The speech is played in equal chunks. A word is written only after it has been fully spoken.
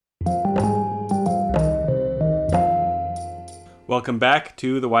Welcome back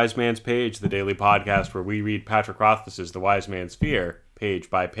to The Wise Man's Page, the daily podcast where we read Patrick Rothfuss's The Wise Man's Fear, page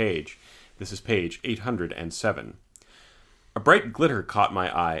by page. This is page 807. A bright glitter caught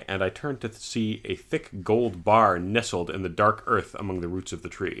my eye, and I turned to see a thick gold bar nestled in the dark earth among the roots of the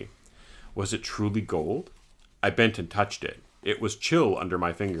tree. Was it truly gold? I bent and touched it. It was chill under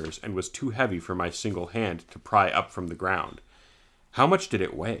my fingers, and was too heavy for my single hand to pry up from the ground. How much did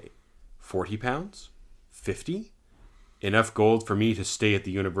it weigh? 40 pounds? 50? Enough gold for me to stay at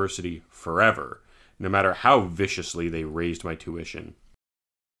the university forever, no matter how viciously they raised my tuition.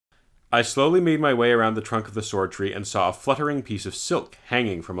 I slowly made my way around the trunk of the sword tree and saw a fluttering piece of silk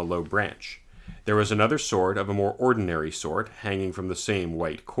hanging from a low branch. There was another sword of a more ordinary sort hanging from the same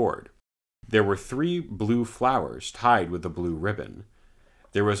white cord. There were 3 blue flowers tied with a blue ribbon.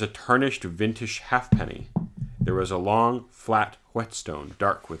 There was a tarnished vintage halfpenny. There was a long, flat whetstone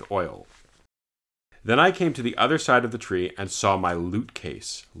dark with oil. Then I came to the other side of the tree and saw my loot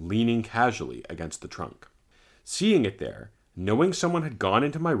case leaning casually against the trunk. Seeing it there, knowing someone had gone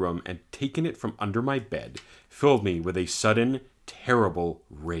into my room and taken it from under my bed, filled me with a sudden, terrible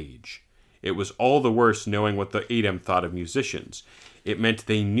rage. It was all the worse knowing what the Adem thought of musicians. It meant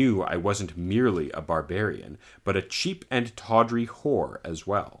they knew I wasn't merely a barbarian, but a cheap and tawdry whore as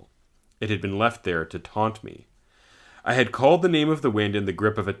well. It had been left there to taunt me. I had called the name of the wind in the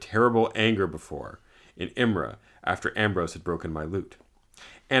grip of a terrible anger before, in Imra, after Ambrose had broken my lute.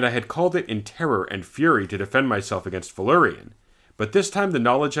 And I had called it in terror and fury to defend myself against Valerian. But this time the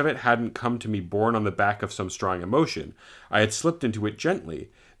knowledge of it hadn't come to me borne on the back of some strong emotion. I had slipped into it gently,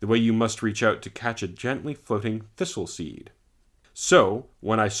 the way you must reach out to catch a gently floating thistle seed. So,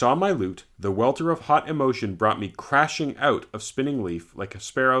 when I saw my lute, the welter of hot emotion brought me crashing out of spinning leaf like a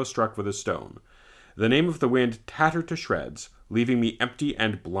sparrow struck with a stone. The name of the wind tattered to shreds, leaving me empty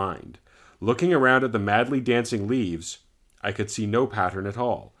and blind. Looking around at the madly dancing leaves, I could see no pattern at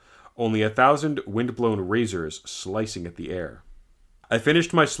all, only 1,000 wind-blown razors slicing at the air. I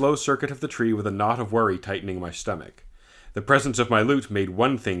finished my slow circuit of the tree with a knot of worry tightening my stomach. The presence of my lute made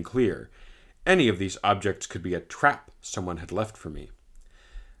one thing clear. Any of these objects could be a trap someone had left for me.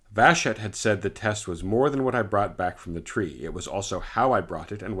 Vashet had said the test was more than what I brought back from the tree. It was also how I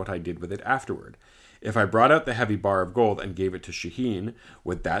brought it and what I did with it afterward. If I brought out the heavy bar of gold and gave it to Shaheen,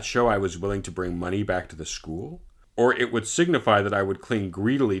 would that show I was willing to bring money back to the school? Or it would signify that I would cling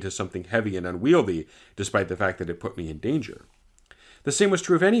greedily to something heavy and unwieldy, despite the fact that it put me in danger. The same was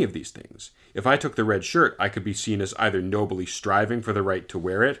true of any of these things. If I took the red shirt, I could be seen as either nobly striving for the right to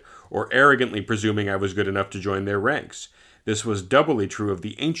wear it, or arrogantly presuming I was good enough to join their ranks. This was doubly true of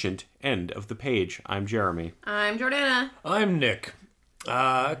the ancient end of the page. I'm Jeremy. I'm Jordana. I'm Nick.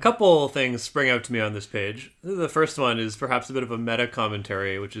 A couple things spring out to me on this page. The first one is perhaps a bit of a meta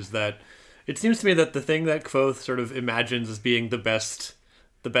commentary, which is that it seems to me that the thing that Kvothe sort of imagines as being the best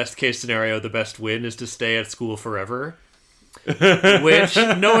case scenario, the best win, is to stay at school forever. Which,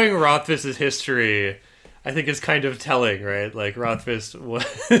 knowing Rothfuss's history, I think is kind of telling, right? Like, Rothfuss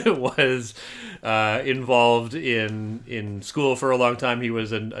was involved in school for a long time. He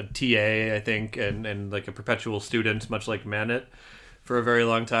was a TA, I think, and like a perpetual student, much like Manet, for a very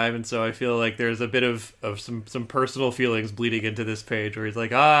long time. And so I feel like there's a bit of some personal feelings bleeding into this page where he's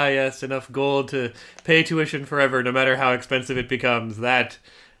like, yes, enough gold to pay tuition forever, no matter how expensive it becomes. That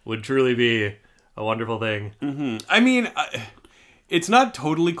would truly be a wonderful thing. Mm-hmm. I mean, it's not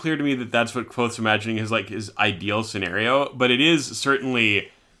totally clear to me that that's what Kvothe's imagining is like his ideal scenario, but it is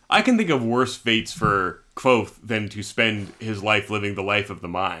certainly, I can think of worse fates for Kvothe than to spend his life living the life of the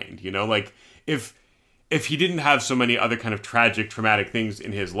mind, you know? Like, if he didn't have so many other kind of tragic, traumatic things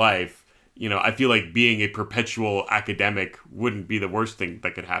in his life, you know, I feel like being a perpetual academic wouldn't be the worst thing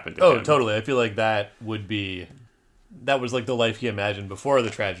that could happen to him. Oh, totally. I feel like that was like the life he imagined before the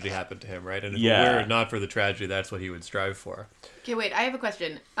tragedy happened to him, right? And if it were not for the tragedy, that's what he would strive for. Okay, wait, I have a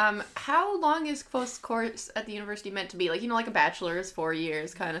question. How long is Kvothe's course at the university meant to be? Like, you know, like a bachelor's, 4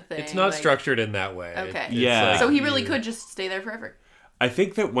 years kind of thing? It's not structured in that way. Okay. Yeah. Like, so he really could just stay there forever. I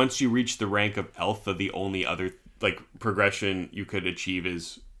think that once you reach the rank of Eltha, the only other like progression you could achieve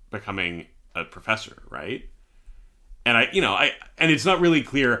is becoming a professor, right? And and it's not really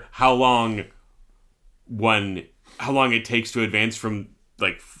clear how long it takes to advance from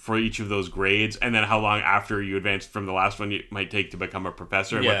like for each of those grades, and then how long after you advance from the last one it might take to become a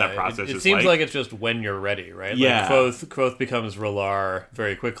professor, and what that process is like. It seems like it's just when you're ready, right? Yeah. Like Kvothe becomes Relar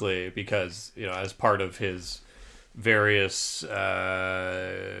very quickly because, you know, as part of his various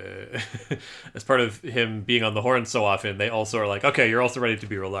as part of him being on the horn so often, they also are like, okay, you're also ready to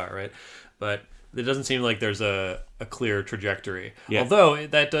be Relar, right? But It doesn't seem like there's a clear trajectory. Yeah. Although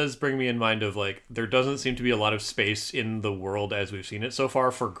that does bring me in mind of like there doesn't seem to be a lot of space in the world as we've seen it so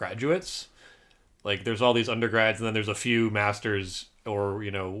far for graduates. Like there's all these undergrads and then there's a few masters or,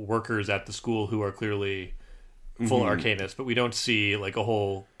 workers at the school who are clearly full arcanists, but we don't see like a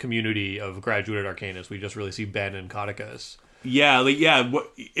whole community of graduated arcanists. We just really see Ben and Coticus. Yeah,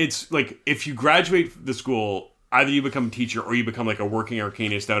 it's like if you graduate the school, either you become a teacher or you become like a working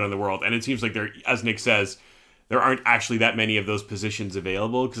arcanist out in the world. And it seems like there, as Nick says, there aren't actually that many of those positions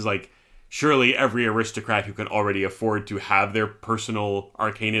available because like surely every aristocrat who can already afford to have their personal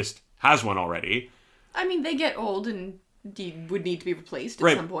arcanist has one already. I mean, they get old and would need to be replaced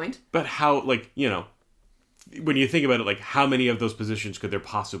at some point. But how, when you think about it, like how many of those positions could there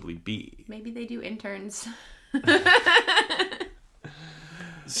possibly be? Maybe they do interns.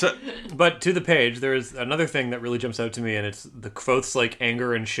 So, but to the page, there is another thing that really jumps out to me, and it's the Kvothe's like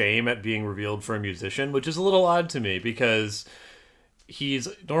anger and shame at being revealed for a musician, which is a little odd to me because he's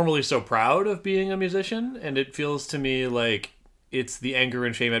normally so proud of being a musician, and it feels to me like it's the anger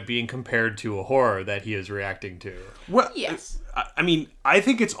and shame at being compared to a horror that he is reacting to. Well, yes. I mean, I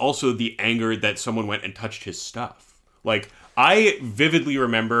think it's also the anger that someone went and touched his stuff. Like, I vividly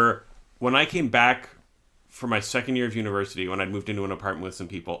remember when I came back for my second year of university, when I'd moved into an apartment with some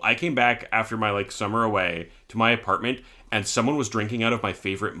people, I came back after my summer away to my apartment and someone was drinking out of my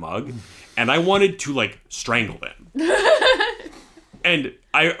favorite mug and I wanted to strangle them. And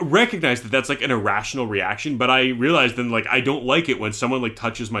I recognize that that's an irrational reaction, but I realized then I don't like it when someone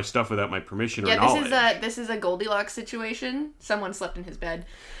touches my stuff without my permission or knowledge. This is a Goldilocks situation. Someone slept in his bed.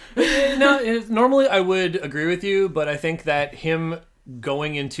 No, normally I would agree with you, but I think that him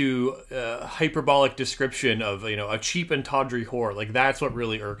going into hyperbolic description of a cheap and tawdry whore, that's what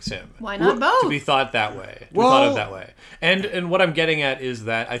really irks him. Why not both? To be thought that way. Thought of that way. And what I'm getting at is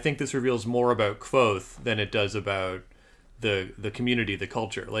that I think this reveals more about Kvothe than it does about the community, the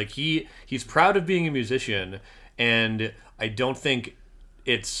culture. He's proud of being a musician, and I don't think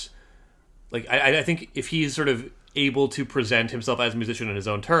it's I think if he's sort of able to present himself as a musician in his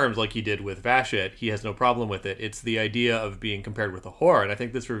own terms, like he did with Vashit, he has no problem with it. It's the idea of being compared with a whore, and I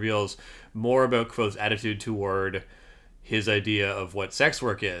think this reveals more about Kvothe's attitude toward his idea of what sex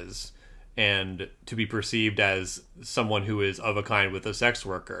work is, and to be perceived as someone who is of a kind with a sex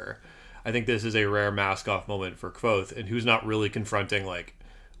worker. I think this is a rare mask-off moment for Kvothe, and who's not really confronting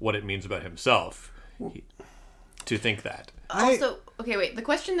what it means about himself to think that. Also, okay, wait. The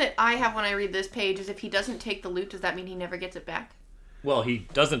question that I have when I read this page is if he doesn't take the loot, does that mean he never gets it back? Well, he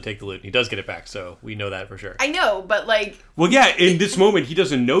doesn't take the loot. He does get it back, so we know that for sure. I know, but Well, yeah, in this moment, he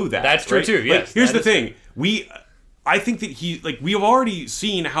doesn't know that. That's true, right? too, yes. Here's the thing. I think that we have already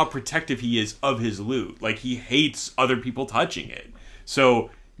seen how protective he is of his loot. He hates other people touching it.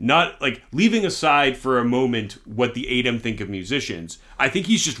 So, not, leaving aside for a moment what the Adem think of musicians, I think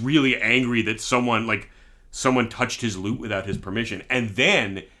he's just really angry that someone touched his loot without his permission. And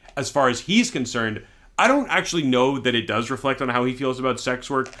then, as far as he's concerned, I don't actually know that it does reflect on how he feels about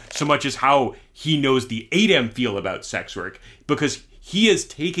sex work so much as how he knows the Adem feel about sex work, because he is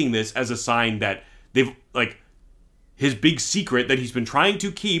taking this as a sign that they've, his big secret that he's been trying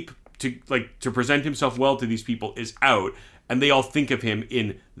to keep to present himself well to these people is out, and they all think of him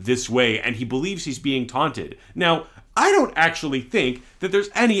in this way, and he believes he's being taunted. Now, I don't actually think that there's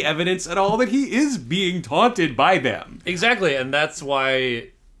any evidence at all that he is being taunted by them. Exactly, and that's why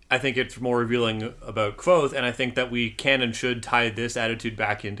I think it's more revealing about Kvothe, and I think that we can and should tie this attitude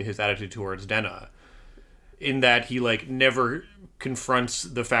back into his attitude towards Denna, in that he never confronts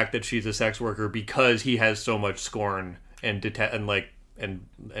the fact that she's a sex worker because he has so much scorn and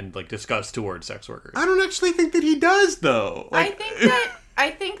disgust towards sex workers. I don't actually think that he does, though. I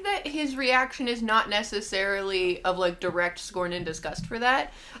think that his reaction is not necessarily of direct scorn and disgust for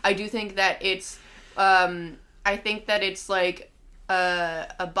that. I do think that it's a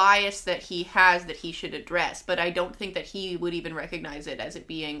bias that he has that he should address, but I don't think that he would even recognize it as it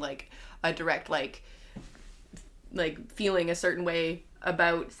being a direct feeling a certain way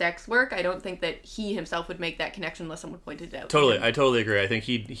about sex work. I don't think that he himself would make that connection unless someone pointed it out. Totally, I totally agree. I think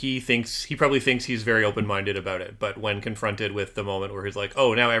he probably thinks he's very open-minded about it, but when confronted with the moment where he's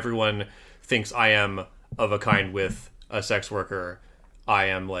oh, now everyone thinks I am of a kind with a sex worker, I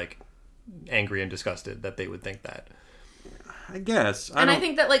am angry and disgusted that they would think that. I guess. I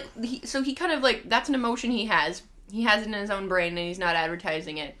think that he kind of that's an emotion he has. He has it in his own brain and he's not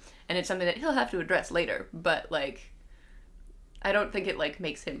advertising it, and it's something that he'll have to address later, but I don't think it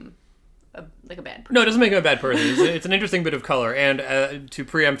makes him a bad person. No, it doesn't make him a bad person. It's an interesting bit of color, and to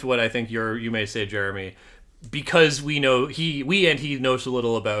preempt what I think you may say, Jeremy, because we know he knows so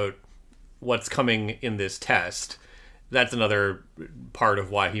little about what's coming in this test, that's another part of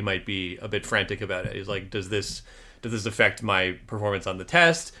why he might be a bit frantic about it. He's like, does this affect my performance on the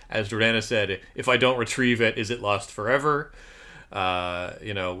test? As Jordana said, if I don't retrieve it, is it lost forever?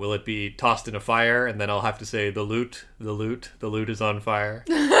 Will it be tossed in a fire? And then I'll have to say, the loot is on fire.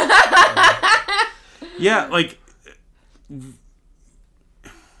 Yeah, like...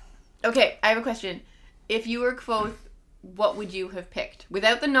 Okay, I have a question. If you were Kvothe, what would you have picked?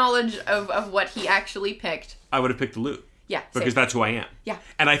 Without the knowledge of what he actually picked. I would have picked the loot. Yeah. Because that's who I am. Yeah.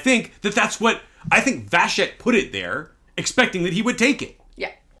 And I think that's what... I think Vashek put it there, expecting that he would take it.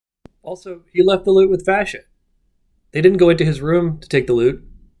 Yeah. Also, he left the loot with Vashek. They didn't go into his room to take the loot.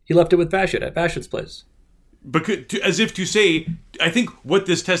 He left it with Vashek at Vashek's place. Because, as if to say, I think what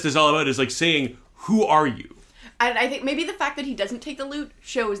this test is all about is like saying, who are you? And I think maybe the fact that he doesn't take the loot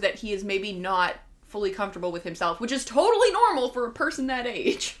shows that he is maybe not fully comfortable with himself, which is totally normal for a person that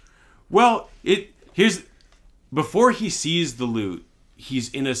age. Well, before he sees the loot, he's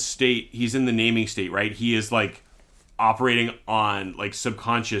in the naming state, right? He is like operating on like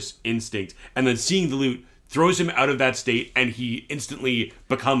subconscious instinct, and then seeing the loot throws him out of that state, and he instantly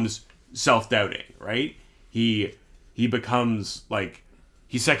becomes self-doubting, right? He becomes like,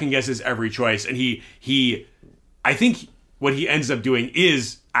 he second guesses every choice, and I think what he ends up doing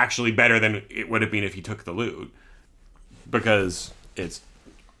is actually better than it would have been if he took the loot, because it's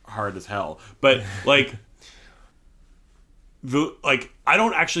hard as hell. But like, I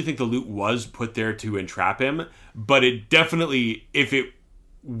don't actually think the loot was put there to entrap him, but it definitely, if it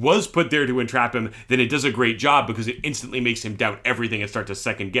was put there to entrap him, then it does a great job, because it instantly makes him doubt everything and start to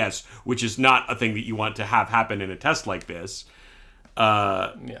second guess, which is not a thing that you want to have happen in a test like this.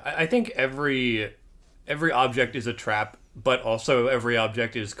 I think every object is a trap, but also every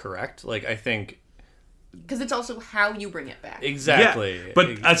object is correct. Like, I think... Because it's also how you bring it back. Exactly. Yeah,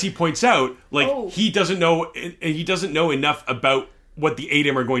 but as he points out, like, he doesn't know enough about what the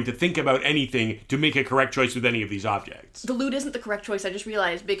Adem are going to think about anything to make a correct choice with any of these objects. The loot isn't the correct choice, I just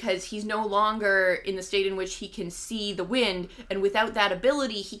realized, because he's no longer in the state in which he can see the wind, and without that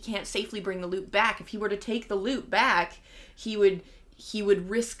ability, he can't safely bring the loot back. If he were to take the loot back, he would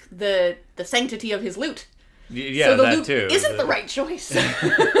risk the sanctity of his loot. Yeah, so the that loot too. isn't the right choice.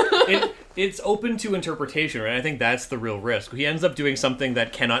 It's open to interpretation, right? I think that's the real risk. He ends up doing something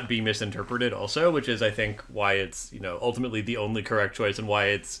that cannot be misinterpreted also, which is, I think, why it's, ultimately the only correct choice, and why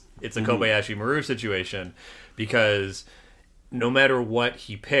it's a Kobayashi Maru situation, because no matter what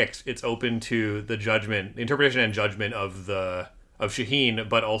he picks, it's open to the judgment, the interpretation and judgment of Shaheen,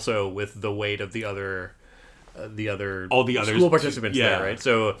 but also with the weight of all the other school participants there, right?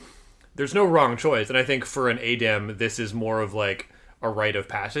 So there's no wrong choice, and I think for an ADEM, this is more of like a rite of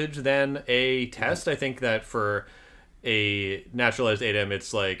passage than a test. I think that for a naturalized ADEM,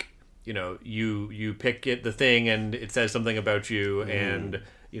 it's like, you pick the thing and it says something about you, and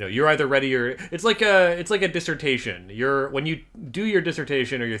you're either ready or it's like a dissertation. When you do your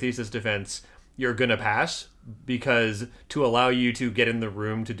dissertation or your thesis defense, you're gonna pass, because to allow you to get in the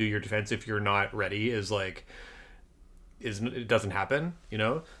room to do your defense if you're not ready it doesn't happen,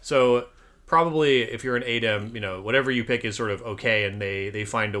 So probably if you're an ADEM, whatever you pick is sort of okay, and they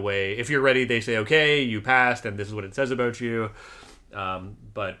find a way. If you're ready, they say, okay, you passed, and this is what it says about you.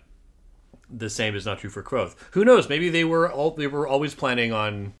 But the same is not true for Kvothe. Who knows? Maybe they were always planning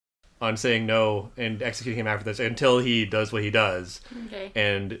on saying no and executing him after this until he does what he does. Okay.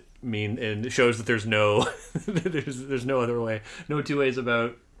 And it shows that there's no there's no other way, no two ways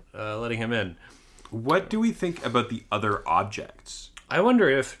about letting him in. What do we think about the other objects? I wonder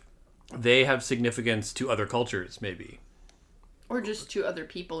if they have significance to other cultures, maybe. Or just to other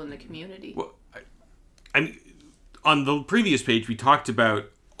people in the community. Well, on the previous page, we talked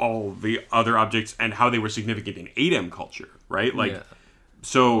about all the other objects and how they were significant in ADEM culture, right?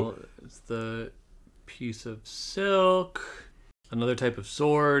 So... it's the piece of silk, another type of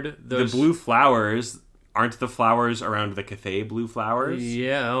sword. The blue flowers, aren't the flowers around the Kvothe blue flowers?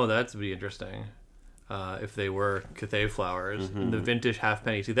 Yeah, that would be interesting. If they were Kvothe flowers. And the vintage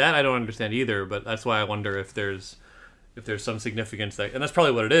halfpenny. See, that I don't understand either, but that's why I wonder if there's some significance that, and that's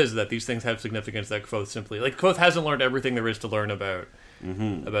probably what it is, that these things have significance that Kvothe simply, like, Kvothe hasn't learned everything there is to learn about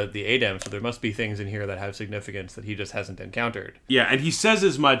the ADEM, so there must be things in here that have significance that he just hasn't encountered. Yeah, and he says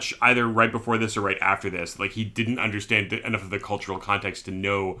as much either right before this or right after this. Like, he didn't understand enough of the cultural context to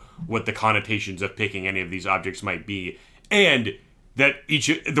know what the connotations of picking any of these objects might be, and that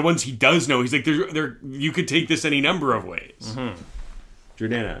the ones he does know, he's like, you could take this any number of ways.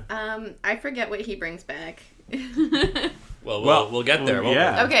 Jordana. I forget what he brings back. We'll get there.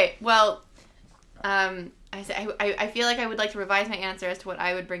 Yeah. Okay. Well, I feel like I would like to revise my answer as to what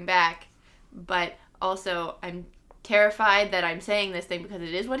I would bring back, but also I'm terrified that I'm saying this thing because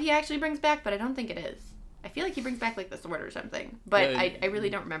it is what he actually brings back, but I don't think it is. I feel like he brings back, like, the sword or something, but I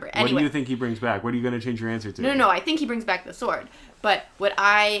really don't remember. Anyway. What do you think he brings back? What are you going to change your answer to? No, I think he brings back the sword. But what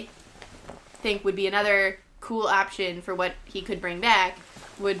I think would be another cool option for what he could bring back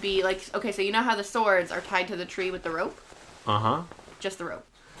would be, like, okay, so you know how the swords are tied to the tree with the rope? Uh-huh. Just the rope.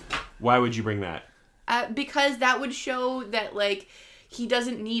 Why would you bring that? Because that would show that, like, he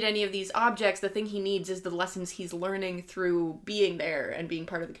doesn't need any of these objects. The thing he needs is the lessons he's learning through being there and being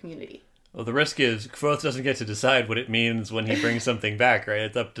part of the community. Well, the risk is Kvothe doesn't get to decide what it means when he brings something back, right?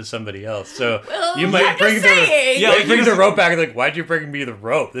 It's up to somebody else. So you might bring the rope back and like, why'd you bring me the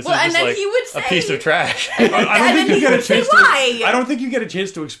rope? This is just like a piece of trash. I don't think you get a chance to. I don't think you get a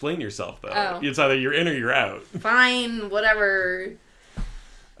chance to explain yourself though. Oh. It's either you're in or you're out. Fine, whatever.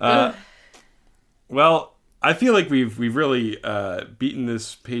 Well, I feel like we've really beaten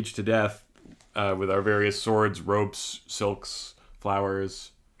this page to death with our various swords, ropes, silks,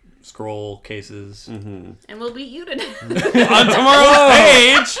 flowers. Scroll cases. Mm-hmm. And we'll beat you today. On tomorrow's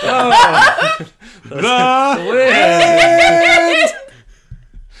page, the wind.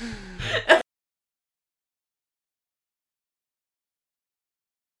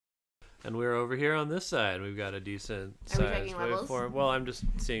 And we're over here on this side. We've got a decent sized waveform. Well, I'm just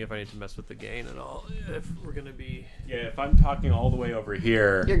seeing if I need to mess with the gain at all. If we're going to be... Yeah, if I'm talking all the way over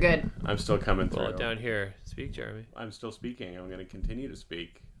here... You're good. I'm still coming through. Well, down here. Speak, Jeremy. I'm still speaking. I'm going to continue to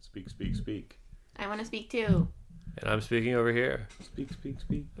speak. Speak. I want to speak too. And I'm speaking over here. Speak.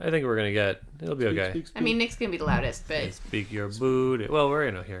 I think we're going to get... It'll be okay. Speak. I mean, Nick's going to be the loudest, but... Speak your booty. Well, we're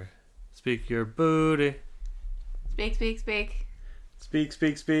in here. Speak your booty. Speak. Speak.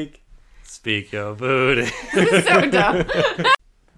 Speak your booty. So dumb.